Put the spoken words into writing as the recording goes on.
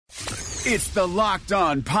It's the Locked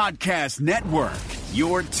On Podcast Network,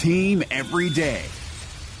 your team every day.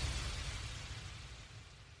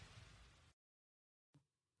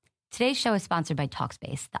 Today's show is sponsored by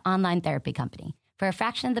Talkspace, the online therapy company. For a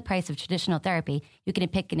fraction of the price of traditional therapy, you can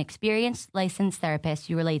pick an experienced, licensed therapist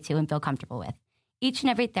you relate to and feel comfortable with. Each and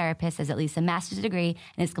every therapist has at least a master's degree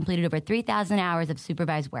and has completed over 3,000 hours of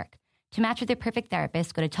supervised work. To match with your perfect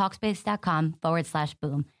therapist, go to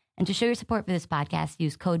Talkspace.com/boom. And to show your support for this podcast,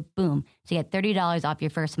 use code BOOM to get $30 off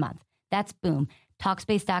your first month. That's BOOM.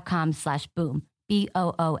 Talkspace.com/boom.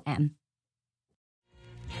 BOOM.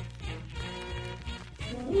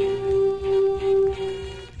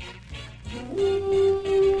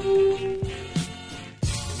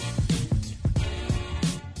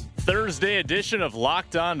 Thursday edition of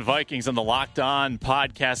Locked On Vikings on the Locked On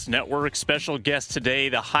Podcast Network. Special guest today,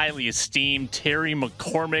 the highly esteemed Terry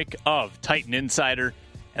McCormick of Titan Insider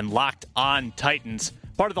and Locked On Titans,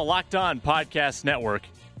 part of the Locked On Podcast Network.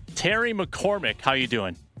 Terry McCormick, how you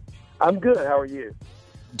doing? I'm good. How are you?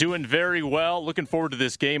 Doing very well. Looking forward to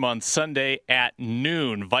this game on Sunday at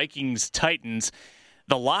noon. Vikings-Titans.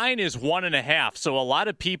 The line is 1.5, so a lot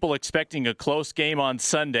of people expecting a close game on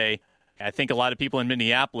Sunday. I think a lot of people in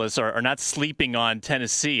Minneapolis are not sleeping on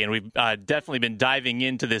Tennessee, and we've definitely been diving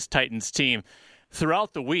into this Titans team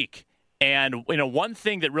throughout the week. And one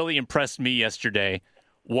thing that really impressed me yesterday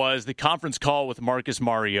was the conference call with Marcus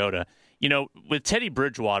Mariota. With Teddy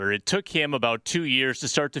Bridgewater, it took him about 2 years to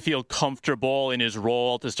start to feel comfortable in his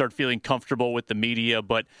role, to start feeling comfortable with the media.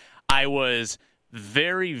 But I was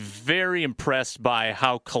very, very impressed by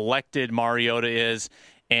how collected Mariota is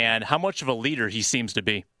and how much of a leader he seems to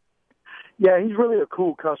be. Yeah, he's really a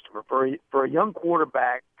cool customer for a young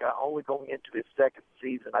quarterback only going into his second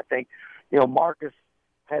season. I think, Marcus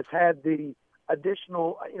has had the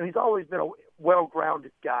additional, he's always been a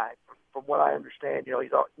well-grounded guy from what I understand.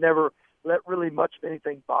 He's never let really much of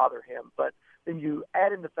anything bother him. But then you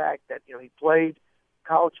add in the fact that, he played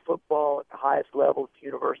college football at the highest level at the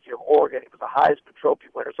University of Oregon. He was the Heisman Trophy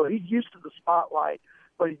winner. So he's used to the spotlight,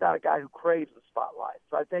 but he's not a guy who craves the spotlight.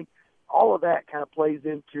 So I think all of that kind of plays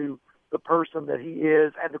into the person that he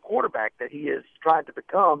is and the quarterback that he is trying to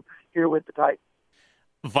become here with the Titans.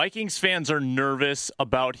 Vikings fans are nervous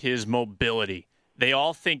about his mobility. They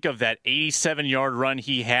all think of that 87-yard run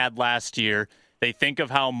he had last year. They think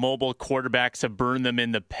of how mobile quarterbacks have burned them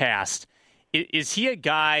in the past. Is he a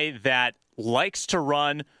guy that likes to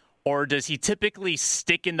run, or does he typically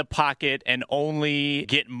stick in the pocket and only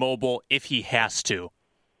get mobile if he has to?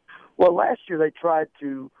 Well, last year they tried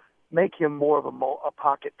to make him more of a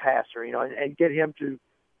pocket passer, and get him to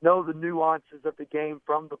know the nuances of the game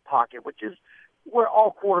from the pocket, which is where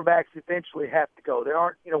all quarterbacks eventually have to go. There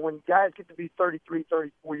aren't, when guys get to be 33,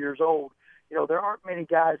 34 years old, there aren't many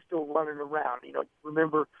guys still running around.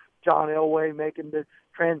 Remember John Elway making the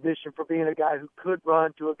transition from being a guy who could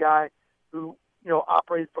run to a guy who,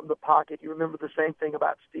 operated from the pocket. You remember the same thing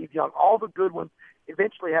about Steve Young. All the good ones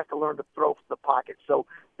eventually have to learn to throw from the pocket. So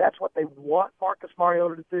that's what they want Marcus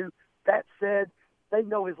Mariota to do. That said, they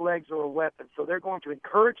know his legs are a weapon, so they're going to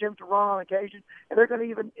encourage him to run on occasion, and they're going to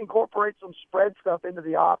even incorporate some spread stuff into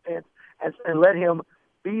the offense and let him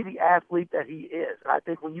be the athlete that he is. And I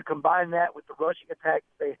think when you combine that with the rushing attack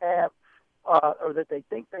that they have, or that they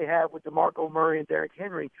think they have with DeMarco Murray and Derrick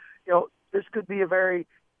Henry, this could be a very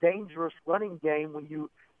dangerous running game when you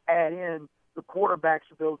add in the quarterback's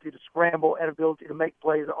ability to scramble and ability to make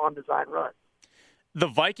plays on design runs. The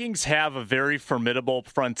Vikings have a very formidable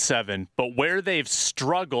front seven, but where they've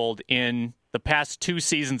struggled in the past 2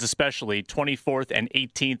 seasons, especially 24th and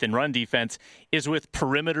 18th in run defense, is with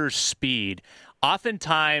perimeter speed.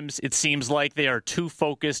 Oftentimes, it seems like they are too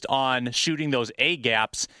focused on shooting those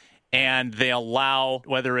A-gaps, and they allow,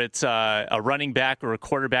 whether it's a running back or a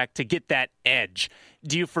quarterback, to get that edge.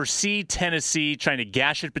 Do you foresee Tennessee trying to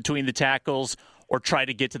gash it between the tackles or try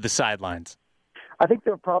to get to the sidelines? I think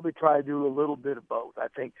they'll probably try to do a little bit of both. I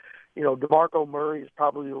think, DeMarco Murray is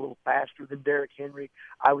probably a little faster than Derrick Henry.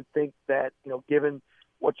 I would think that, given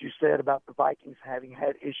what you said about the Vikings having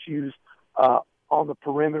had issues on the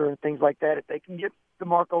perimeter and things like that, if they can get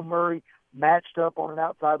DeMarco Murray matched up on an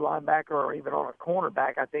outside linebacker or even on a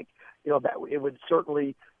cornerback, I think, that it would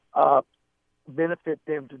certainly benefit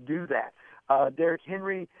them to do that. Derrick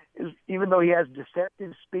Henry is, even though he has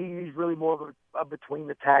deceptive speed, he's really more of a between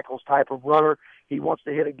the tackles type of runner. He wants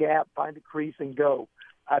to hit a gap, find a crease, and go.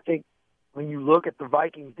 I think when you look at the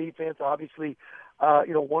Vikings defense, obviously,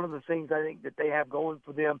 one of the things I think that they have going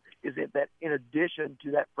for them is that in addition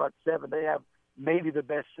to that front seven, they have maybe the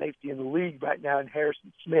best safety in the league right now in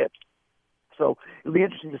Harrison Smith. So it'll be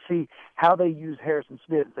interesting to see how they use Harrison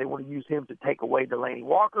Smith. If they want to use him to take away Delaney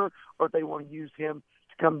Walker, or if they want to use him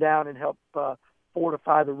to come down and help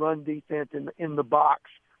fortify the run defense in the box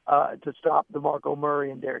to stop DeMarco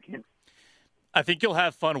Murray and Derrick Henry. I think you'll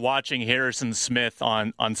have fun watching Harrison Smith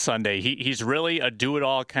on Sunday. He's really a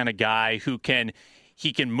do-it-all kind of guy who can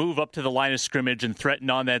move up to the line of scrimmage and threaten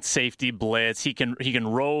on that safety blitz. He can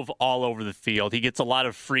rove all over the field. He gets a lot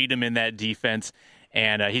of freedom in that defense,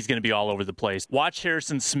 and he's going to be all over the place. Watch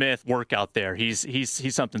Harrison Smith work out there.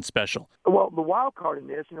 He's something special. Well, the wild card in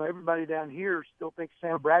this, everybody down here still thinks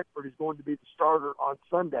Sam Bradford is going to be the starter on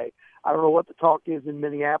Sunday. I don't know what the talk is in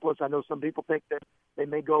Minneapolis. I know some people think that they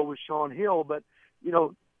may go with Sean Hill, but,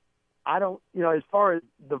 I don't, as far as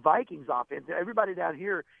the Vikings offense, everybody down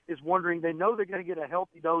here is wondering, they know they're going to get a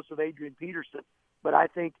healthy dose of Adrian Peterson, but I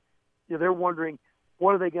think they're wondering,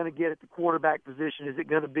 what are they going to get at the quarterback position? Is it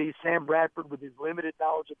going to be Sam Bradford with his limited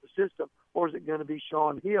knowledge of the system, or is it going to be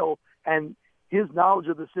Sean Hill and his knowledge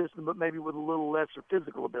of the system, but maybe with a little lesser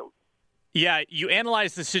physical ability? Yeah, you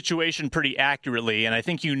analyze the situation pretty accurately, and I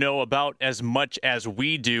think you know about as much as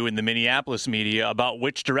we do in the Minneapolis media about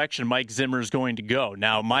which direction Mike Zimmer is going to go.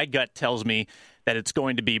 Now, my gut tells me that it's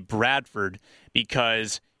going to be Bradford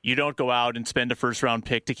because you don't go out and spend a first-round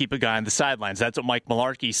pick to keep a guy on the sidelines. That's what Mike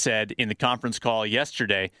Mularkey said in the conference call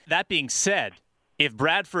yesterday. That being said, if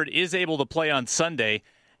Bradford is able to play on Sunday,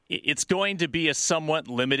 it's going to be a somewhat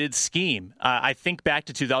limited scheme. I think back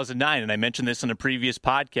to 2009, and I mentioned this in a previous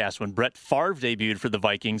podcast, when Brett Favre debuted for the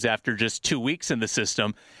Vikings after just 2 weeks in the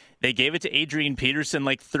system. They gave it to Adrian Peterson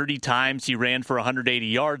like 30 times. He ran for 180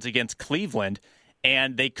 yards against Cleveland,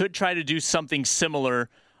 and they could try to do something similar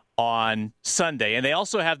on Sunday. And they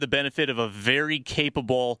also have the benefit of a very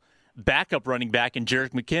capable backup running back in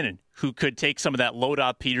Jerick McKinnon, who could take some of that load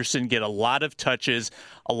off Peterson, get a lot of touches,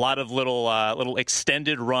 a lot of little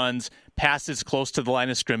extended runs, passes close to the line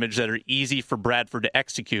of scrimmage that are easy for Bradford to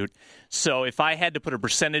execute. So if I had to put a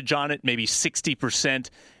percentage on it, maybe 60%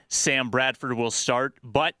 Sam Bradford will start.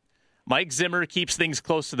 But Mike Zimmer keeps things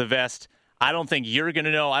close to the vest. I don't think you're going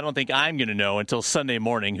to know. I don't think I'm going to know until Sunday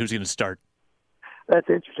morning who's going to start. That's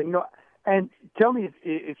interesting. And tell me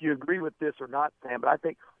if you agree with this or not, Sam, but I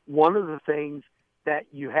think one of the things that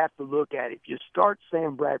you have to look at, if you start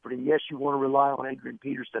Sam Bradford, and yes, you want to rely on Adrian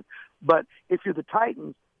Peterson, but if you're the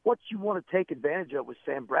Titans, what you want to take advantage of with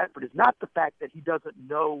Sam Bradford is not the fact that he doesn't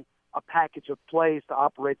know a package of plays to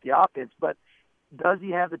operate the offense, but does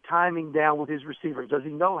he have the timing down with his receivers? Does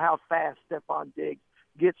he know how fast Stephon Diggs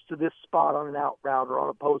gets to this spot on an out route or on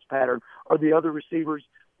a post pattern? Or the other receivers,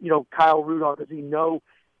 Kyle Rudolph, does he know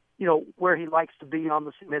where he likes to be on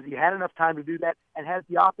the scene? Has he had enough time to do that? And has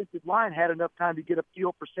the offensive line had enough time to get a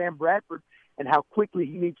feel for Sam Bradford and how quickly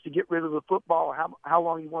he needs to get rid of the football, or how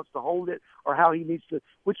long he wants to hold it, or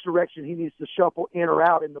which direction he needs to shuffle in or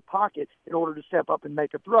out in the pocket in order to step up and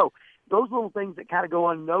make a throw? Those little things that kind of go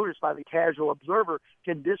unnoticed by the casual observer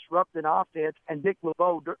can disrupt an offense, and Dick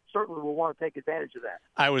LeBeau certainly will want to take advantage of that.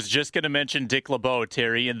 I was just going to mention Dick LeBeau,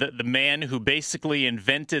 Terry, and the man who basically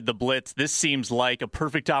invented the blitz. This seems like a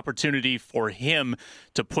perfect opportunity for him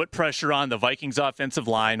to put pressure on the Vikings offensive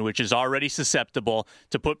line, which is already susceptible,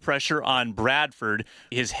 to put pressure on Bradford.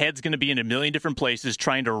 His head's going to be in a million different places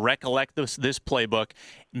trying to recollect this playbook.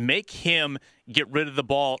 Make him get rid of the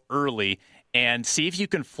ball early and see if you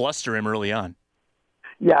can fluster him early on.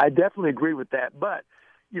 Yeah, I definitely agree with that. But,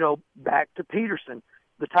 back to Peterson,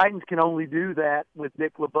 the Titans can only do that with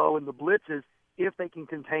Dick LeBeau and the blitzes if they can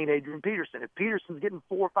contain Adrian Peterson. If Peterson's getting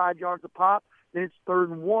 4 or 5 yards a pop, then it's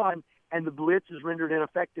 3rd and 1, and the blitz is rendered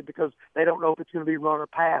ineffective because they don't know if it's going to be run or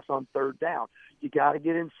pass on 3rd down. You got to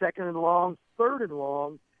get in 2nd and long, 3rd and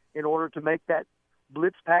long in order to make that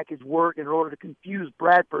blitz package work, in order to confuse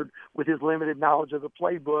Bradford with his limited knowledge of the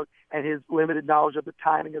playbook and his limited knowledge of the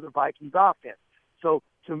timing of the Vikings offense. So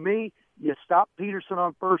to me, you stop Peterson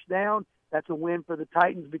on 1st down, that's a win for the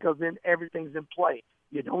Titans because then everything's in play.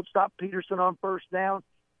 You don't stop Peterson on 1st down,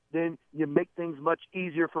 then you make things much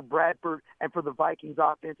easier for Bradford and for the Vikings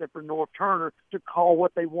offense and for North Turner to call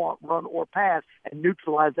what they want, run or pass, and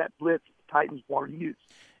neutralize that blitz the Titans want to use.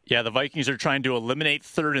 Yeah, the Vikings are trying to eliminate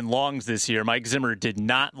 3rd and longs this year. Mike Zimmer did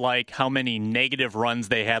not like how many negative runs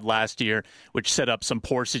they had last year, which set up some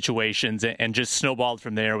poor situations and just snowballed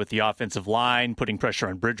from there with the offensive line, putting pressure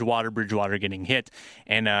on Bridgewater getting hit.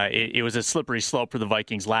 And it was a slippery slope for the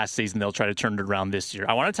Vikings last season. They'll try to turn it around this year.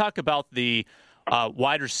 I want to talk about the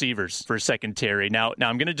wide receivers for a second, Terry. Now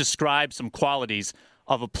I'm going to describe some qualities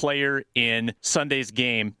of a player in Sunday's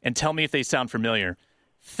game and tell me if they sound familiar.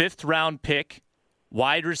 5th round pick,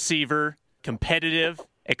 wide receiver, competitive,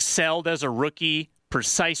 excelled as a rookie,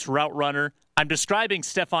 precise route runner, I'm describing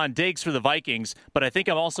Stephon Diggs for the Vikings, but I think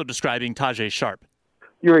I'm also describing Tajay Sharp.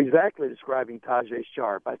 You're exactly describing Tajay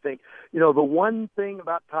Sharp. I think, the one thing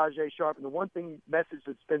about Tajay Sharp and the one message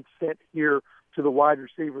that's been sent here to the wide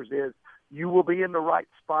receivers is you will be in the right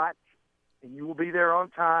spot and you will be there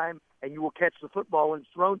on time and you will catch the football when it's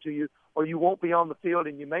thrown to you, or you won't be on the field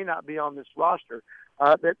and you may not be on this roster.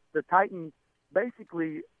 That the Titans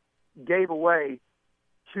basically gave away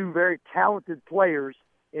two very talented players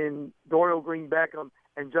in Dorial Green Beckham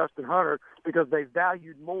and Justin Hunter because they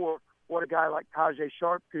valued more what a guy like Tajay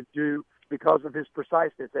Sharp could do because of his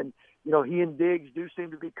preciseness. And, he and Diggs do seem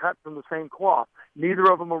to be cut from the same cloth. Neither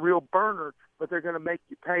of them a real burner, but they're going to make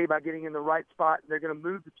you pay by getting in the right spot, and they're going to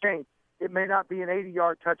move the chain. It may not be an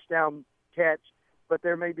 80-yard touchdown catch, but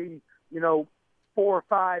there may be, 4 or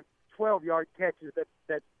 5 12-yard catches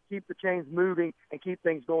that keep the chains moving and keep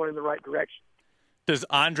things going in the right direction. Does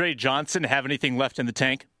Andre Johnson have anything left in the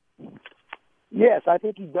tank? Yes, I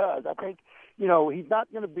think he does. I think, he's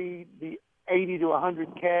not going to be the 80 to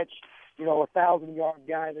 100 catch, 1,000-yard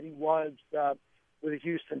guy that he was with the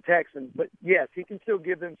Houston Texans. But, yes, he can still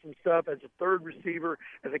give them some stuff as a third receiver,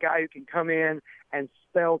 as a guy who can come in and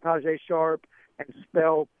spell Tajay Sharp and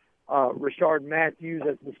spell Rashard Matthews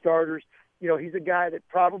as the starters. He's a guy that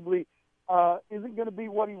probably isn't going to be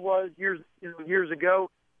what he was years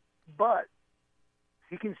ago, but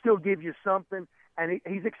he can still give you something, and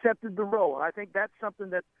he's accepted the role. And I think that's something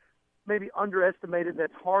that's maybe underestimated,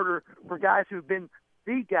 that's harder for guys who've been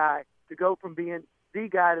the guy to go from being the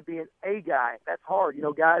guy to being a guy. That's hard.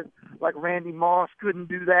 Guys like Randy Moss couldn't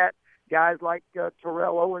do that. Guys like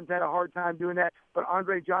Terrell Owens had a hard time doing that. But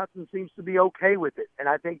Andre Johnson seems to be okay with it. And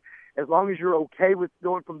I think as long as you're okay with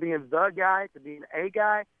going from being the guy to being a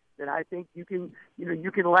guy, then I think you can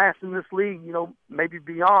last in this league, maybe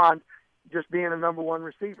beyond just being a number one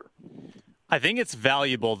receiver. I think it's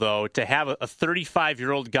valuable, though, to have a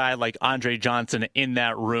 35-year-old guy like Andre Johnson in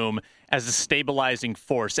that room as a stabilizing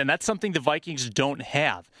force, and that's something the Vikings don't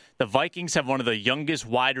have. The Vikings have one of the youngest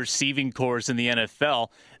wide receiving corps in the NFL.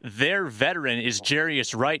 Their veteran is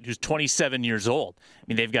Jarius Wright, who's 27 years old. I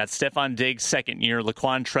mean, they've got Stephon Diggs, second year,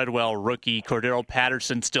 Laquan Treadwell, rookie, Cordero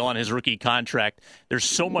Patterson still on his rookie contract. There's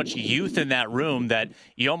so much youth in that room that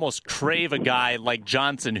you almost crave a guy like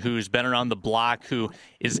Johnson, who's been around the block, who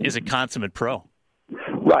is a consummate pro.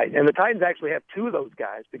 Right, and the Titans actually have two of those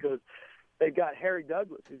guys because they've got Harry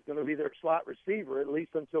Douglas, who's going to be their slot receiver, at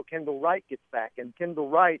least until Kendall Wright gets back. And Kendall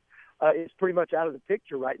Wright is pretty much out of the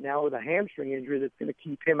picture right now with a hamstring injury that's going to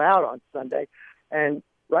keep him out on Sunday. And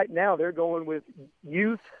right now they're going with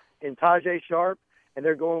youth in Tajay Sharp, and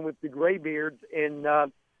they're going with the graybeards in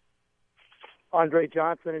Andre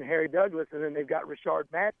Johnson and Harry Douglas. And then they've got Rashard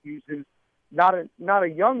Matthews, who's not a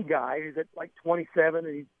young guy. He's at like 27,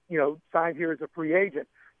 and he's signed here as a free agent.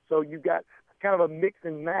 So you've got kind of a mix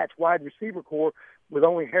and match wide receiver core with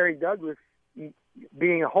only Harry Douglas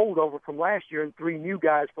being a holdover from last year and three new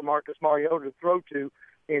guys for Marcus Mariota to throw to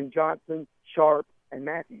in Johnson, Sharp, and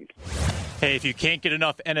Matthews. Hey, if you can't get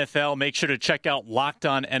enough NFL, make sure to check out Locked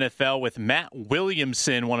On NFL with Matt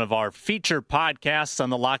Williamson, one of our feature podcasts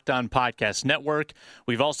on the Locked On Podcast Network.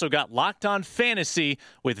 We've also got Locked On Fantasy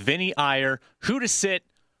with Vinny Iyer. Who to sit,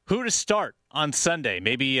 who to start on Sunday.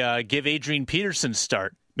 Maybe give Adrian Peterson a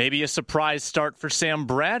start. Maybe a surprise start for Sam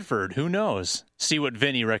Bradford. Who knows? See what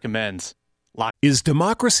Vinny recommends. Is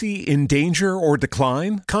democracy in danger or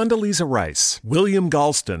decline? Condoleezza Rice, William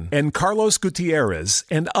Galston, and Carlos Gutierrez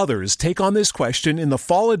and others take on this question in the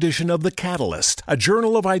fall edition of The Catalyst, a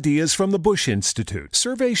journal of ideas from the Bush Institute.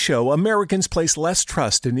 Surveys show Americans place less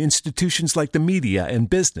trust in institutions like the media and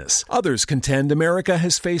business. Others contend America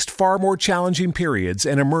has faced far more challenging periods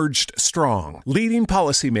and emerged strong. Leading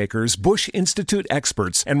policymakers, Bush Institute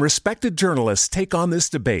experts, and respected journalists take on this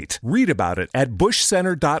debate. Read about it at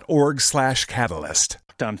bushcenter.org/catalyst.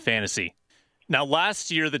 On fantasy. Now, last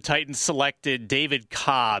year, the Titans selected David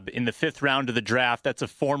Cobb in the 5th round of the draft. That's a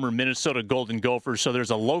former Minnesota Golden Gopher, so there's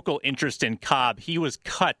a local interest in Cobb. He was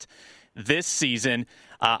cut this season.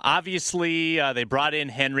 Obviously, they brought in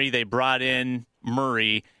Henry, they brought in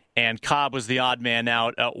Murray, and Cobb was the odd man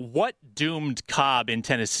out. What doomed Cobb in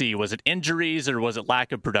Tennessee? Was it injuries or was it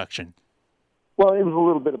lack of production? Well, it was a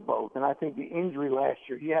little bit of both, and I think the injury last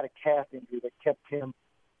year, he had a calf injury that kept him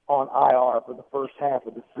on IR for the first half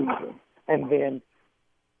of the season. And then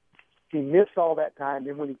he missed all that time.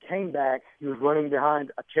 Then when he came back, he was running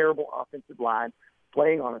behind a terrible offensive line,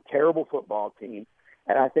 playing on a terrible football team.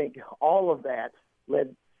 And I think all of that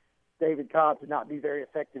led David Cobb to not be very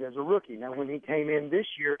effective as a rookie. Now, when he came in this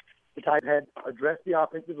year, the Titans had addressed the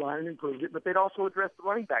offensive line and improved it, but they'd also addressed the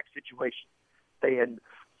running back situation. They had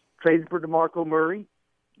traded for DeMarco Murray,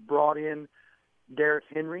 brought in Derrick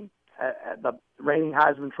Henry, the reigning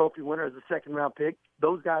Heisman Trophy winner, as a second-round pick.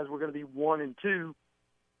 Those guys were going to be 1 and 2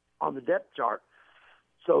 on the depth chart.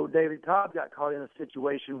 So David Cobb got caught in a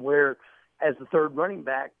situation where, as the third running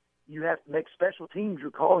back, you have to make special teams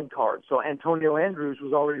your calling card. So Antonio Andrews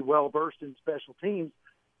was already well-versed in special teams,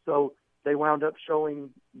 so they wound up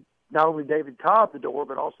showing not only David Cobb the door,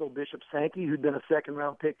 but also Bishop Sankey, who'd been a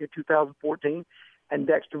second-round pick in 2014, and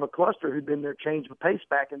Dexter McCluster, who'd been their change of pace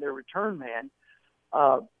back and their return man.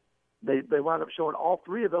 They wound up showing all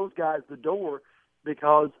three of those guys the door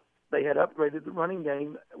because they had upgraded the running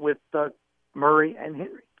game with Murray and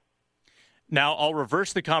Henry. Now, I'll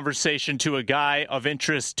reverse the conversation to a guy of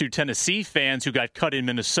interest to Tennessee fans who got cut in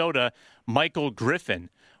Minnesota. Michael Griffin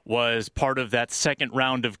was part of that second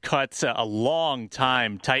round of cuts, a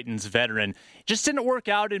long-time Titans veteran. Just didn't work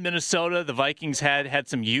out in Minnesota. The Vikings had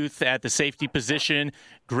some youth at the safety position.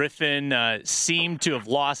 Griffin seemed to have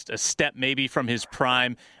lost a step maybe from his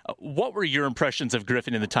prime. What were your impressions of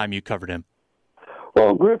Griffin in the time you covered him?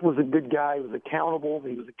 Well, Griff was a good guy. He was accountable.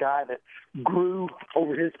 He was a guy that grew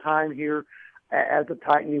over his time here as a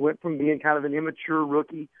Titan. He went from being kind of an immature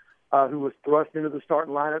rookie who was thrust into the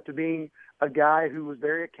starting lineup to being a guy who was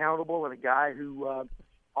very accountable and a guy who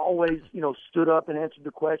always, stood up and answered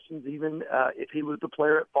the questions, even if he was the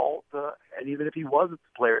player at fault, and even if he wasn't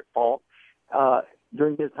the player at fault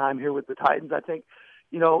during his time here with the Titans. I think,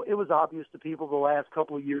 it was obvious to people the last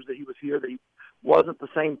couple of years that he was here that he wasn't the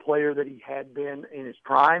same player that he had been in his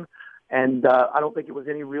prime. And I don't think it was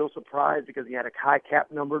any real surprise because he had a high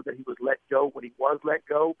cap number that he was let go when he was let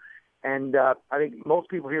go. And I think most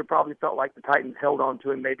people here probably felt like the Titans held on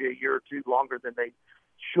to him maybe a year or two longer than they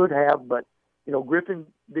should have. But, Griffin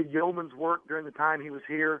did yeoman's work during the time he was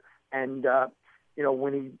here. And,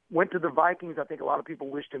 when he went to the Vikings, I think a lot of people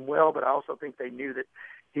wished him well, but I also think they knew that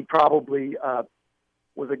he probably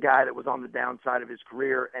was a guy that was on the downside of his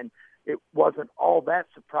career. And it wasn't all that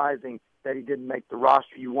surprising that he didn't make the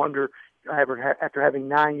roster. You wonder, after having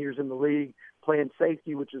 9 years in the league, playing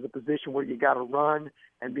safety, which is a position where you got to run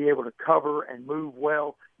and be able to cover and move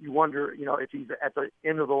well, you wonder, if he's at the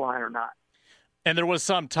end of the line or not. And there was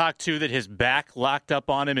some talk, too, that his back locked up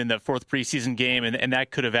on him in the fourth preseason game, and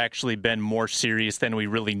that could have actually been more serious than we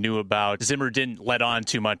really knew about. Zimmer didn't let on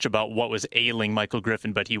too much about what was ailing Michael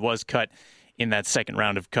Griffin, but he was cut in that second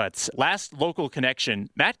round of cuts. Last local connection,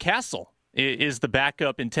 Matt Castle is the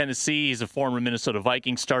backup in Tennessee. He's a former Minnesota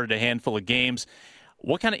Viking, started a handful of games.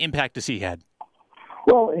 What kind of impact has he had?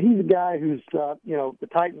 Well, he's a guy who's, the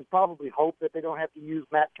Titans probably hope that they don't have to use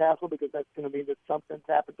Matt Castle because that's going to mean that something's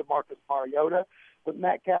happened to Marcus Mariota. But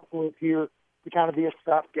Matt Castle is here to kind of be a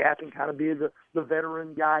stopgap and kind of be the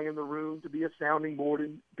veteran guy in the room, to be a sounding board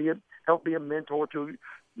and help be a mentor to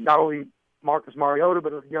not only Marcus Mariota,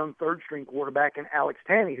 but a young third-string quarterback in Alex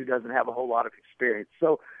Tanney, who doesn't have a whole lot of experience.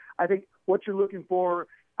 So I think what you're looking for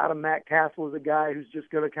out of Matt Castle is a guy who's just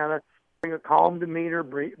going to kind of bring a calm demeanor,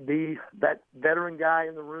 be that veteran guy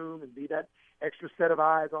in the room, and be that extra set of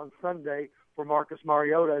eyes on Sunday for Marcus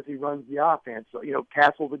Mariota as he runs the offense. So,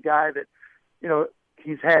 Castle's a guy that,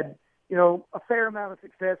 he's had, a fair amount of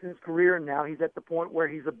success in his career, and now he's at the point where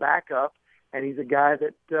he's a backup, and he's a guy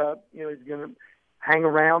that, is going to hang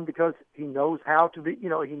around because he knows how to be,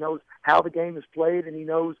 he knows how the game is played, and he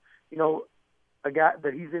knows, a guy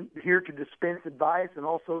that he's here to dispense advice and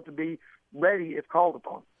also to be ready if called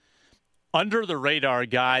upon. Under the radar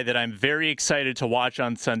guy that I'm very excited to watch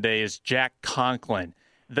on Sunday is Jack Conklin.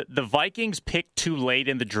 The Vikings picked too late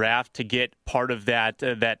in the draft to get part of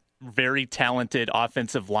that very talented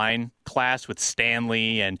offensive line class with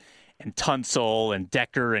Stanley and Tunsil and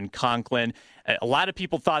Decker and Conklin. A lot of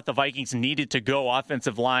people thought the Vikings needed to go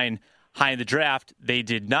offensive line high in the draft. They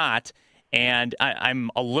did not. And I'm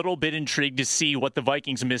a little bit intrigued to see what the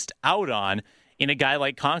Vikings missed out on in a guy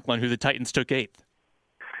like Conklin, who the Titans took 8th.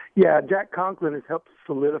 Yeah, Jack Conklin has helped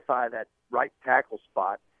solidify that right tackle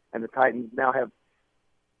spot, and the Titans now have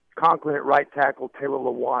Conklin at right tackle, Taylor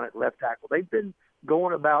Lewan at left tackle. They've been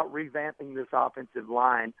going about revamping this offensive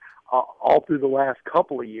line all through the last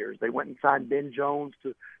couple of years. They went and signed Ben Jones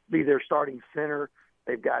to be their starting center.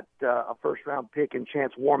 They've got a first-round pick in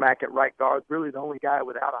Chance Warmack at right guard, really the only guy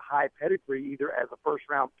without a high pedigree, either as a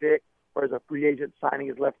first-round pick or as a free agent signing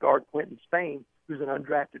his left guard, Quentin Spain, who's an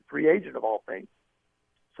undrafted free agent of all things.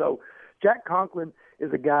 So Jack Conklin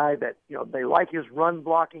is a guy that, they like his run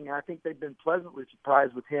blocking, and I think they've been pleasantly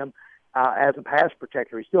surprised with him as a pass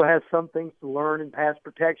protector. He still has some things to learn in pass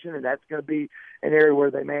protection, and that's going to be an area where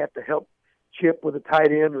they may have to help chip with a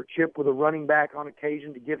tight end or chip with a running back on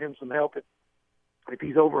occasion to give him some help if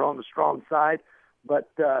he's over on the strong side. But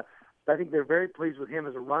I think they're very pleased with him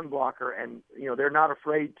as a run blocker, and they're not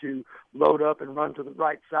afraid to load up and run to the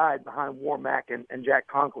right side behind Warmack and Jack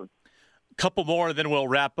Conklin. Couple more, then we'll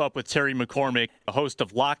wrap up with Terry McCormick, a host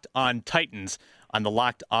of Locked On Titans on the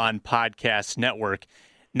Locked On Podcast Network.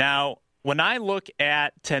 Now, when I look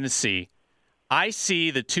at Tennessee, I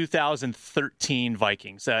see the 2013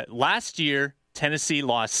 Vikings. Last year, Tennessee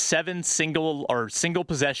lost 7 single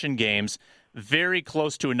possession games, very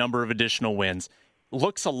close to a number of additional wins.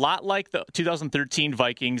 Looks a lot like the 2013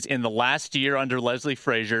 Vikings in the last year under Leslie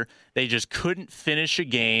Frazier. They just couldn't finish a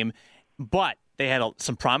game, but they had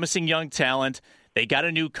some promising young talent. They got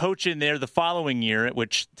a new coach in there the following year,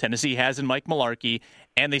 which Tennessee has in Mike Mularkey,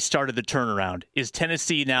 and they started the turnaround. Is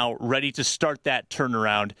Tennessee now ready to start that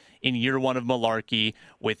turnaround in year 1 of Mularkey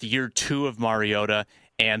with year 2 of Mariota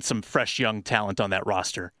and some fresh young talent on that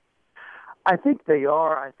roster? I think they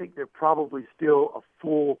are. I think they're probably still a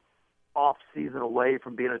full off season away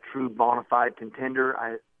from being a true bona fide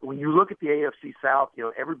contender. When you look at the AFC South,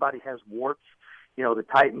 everybody has warts. The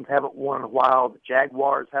Titans haven't won in a while. The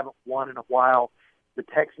Jaguars haven't won in a while. The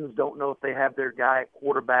Texans don't know if they have their guy at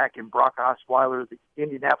quarterback, and Brock Osweiler. The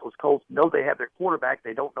Indianapolis Colts know they have their quarterback.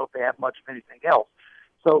 They don't know if they have much of anything else.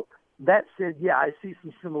 So that said, yeah, I see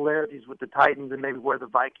some similarities with the Titans and maybe where the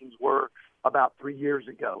Vikings were about 3 years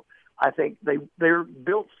ago. I think they're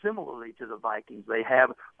built similarly to the Vikings. They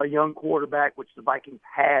have a young quarterback, which the Vikings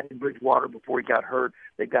had in Bridgewater before he got hurt.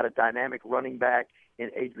 They've got a dynamic running back in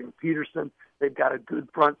Adrian Peterson. They've got a good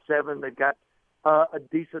front seven. They've got a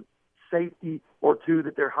decent safety or two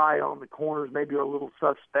that they're high on. The corners maybe are a little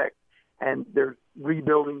suspect, and they're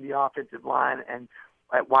rebuilding the offensive line. And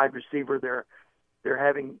at wide receiver, they're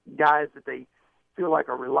having guys that they feel like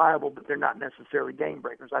are reliable, but they're not necessarily game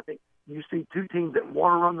breakers. I think you see two teams that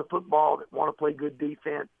want to run the football, that want to play good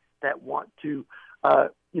defense, that want to,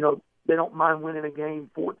 they don't mind winning a game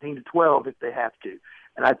 14-12 if they have to.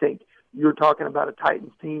 And I think you're talking about a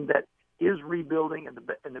Titans team that is rebuilding, and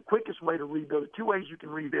the quickest way to rebuild, 2 ways you can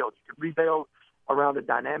rebuild. You can rebuild around a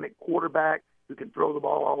dynamic quarterback who can throw the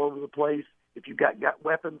ball all over the place if you've got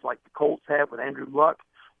weapons like the Colts have with Andrew Luck,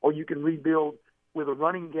 or you can rebuild with a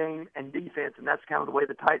running game and defense, and that's kind of the way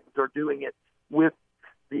the Titans are doing it, with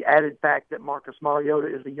the added fact that Marcus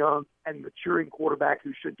Mariota is a young and maturing quarterback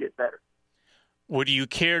who should get better. Would you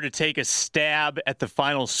care to take a stab at the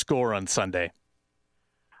final score on Sunday?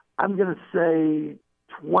 I'm going to say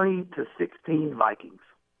 20-16 Vikings.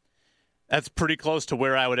 That's pretty close to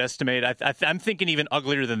where I would estimate. I'm thinking even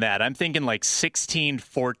uglier than that. I'm thinking like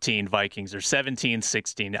 16-14 Vikings or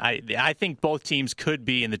 17-16. I think both teams could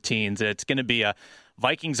be in the teens. It's going to be a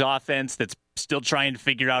Vikings offense that's still trying to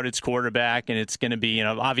figure out its quarterback, and it's going to be,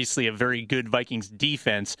 obviously a very good Vikings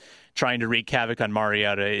defense trying to wreak havoc on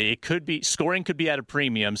Mariota. It could be, scoring could be at a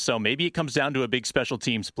premium, so maybe it comes down to a big special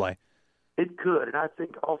teams play. It could, and I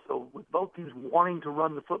think also with both teams wanting to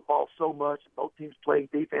run the football so much, both teams playing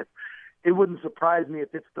defense, it wouldn't surprise me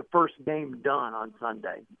if it's the first game done on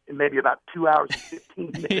Sunday in maybe about 2 hours and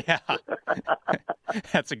 15 minutes. Yeah,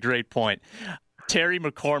 that's a great point. Terry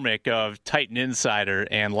McCormick of Titan Insider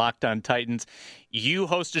and Locked On Titans. You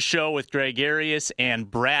host a show with Greg Arias and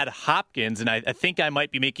Brad Hopkins, and I think I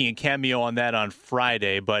might be making a cameo on that on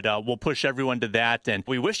Friday, but we'll push everyone to that, and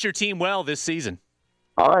we wish your team well this season.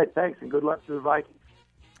 All right, thanks, and good luck to the Vikings.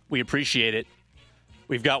 We appreciate it.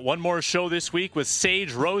 We've got one more show this week with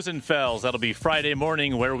Sage Rosenfels. That'll be Friday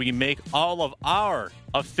morning, where we make all of our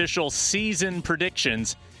official season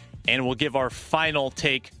predictions, and we'll give our final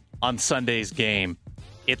take on Sunday's game.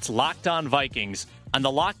 It's Locked On Vikings on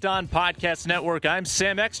the Locked On Podcast Network. I'm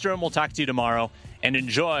Sam Ekstrom. We'll talk to you tomorrow, and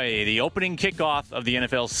enjoy the opening kickoff of the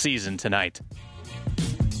NFL season tonight.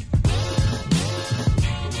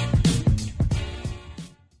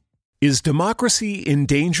 Is democracy in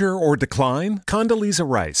danger or decline? Condoleezza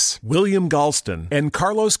Rice, William Galston, and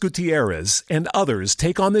Carlos Gutierrez and others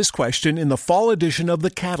take on this question in the fall edition of The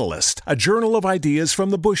Catalyst, a journal of ideas from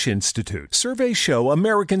the Bush Institute. Surveys show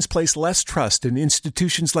Americans place less trust in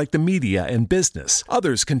institutions like the media and business.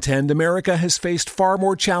 Others contend America has faced far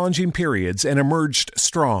more challenging periods and emerged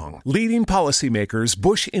strong. Leading policymakers,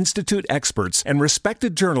 Bush Institute experts, and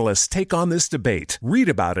respected journalists take on this debate. Read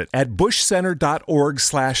about it at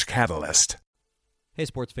bushcenter.org/catalyst. Hey,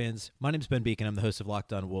 sports fans. My name's Ben Beacon. I'm the host of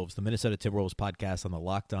Locked On Wolves, the Minnesota Timberwolves podcast on the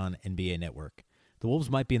Locked On NBA Network. The Wolves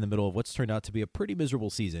might be in the middle of what's turned out to be a pretty miserable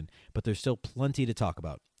season, but there's still plenty to talk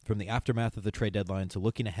about. From the aftermath of the trade deadline to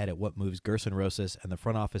looking ahead at what moves Gerson Rosas and the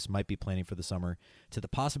front office might be planning for the summer, to the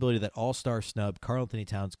possibility that all-star snub Karl-Anthony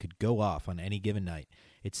Towns could go off on any given night,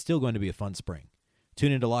 it's still going to be a fun spring.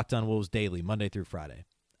 Tune into Locked On Wolves daily, Monday through Friday.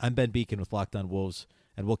 I'm Ben Beacon with Locked On Wolves,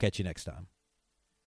 and we'll catch you next time.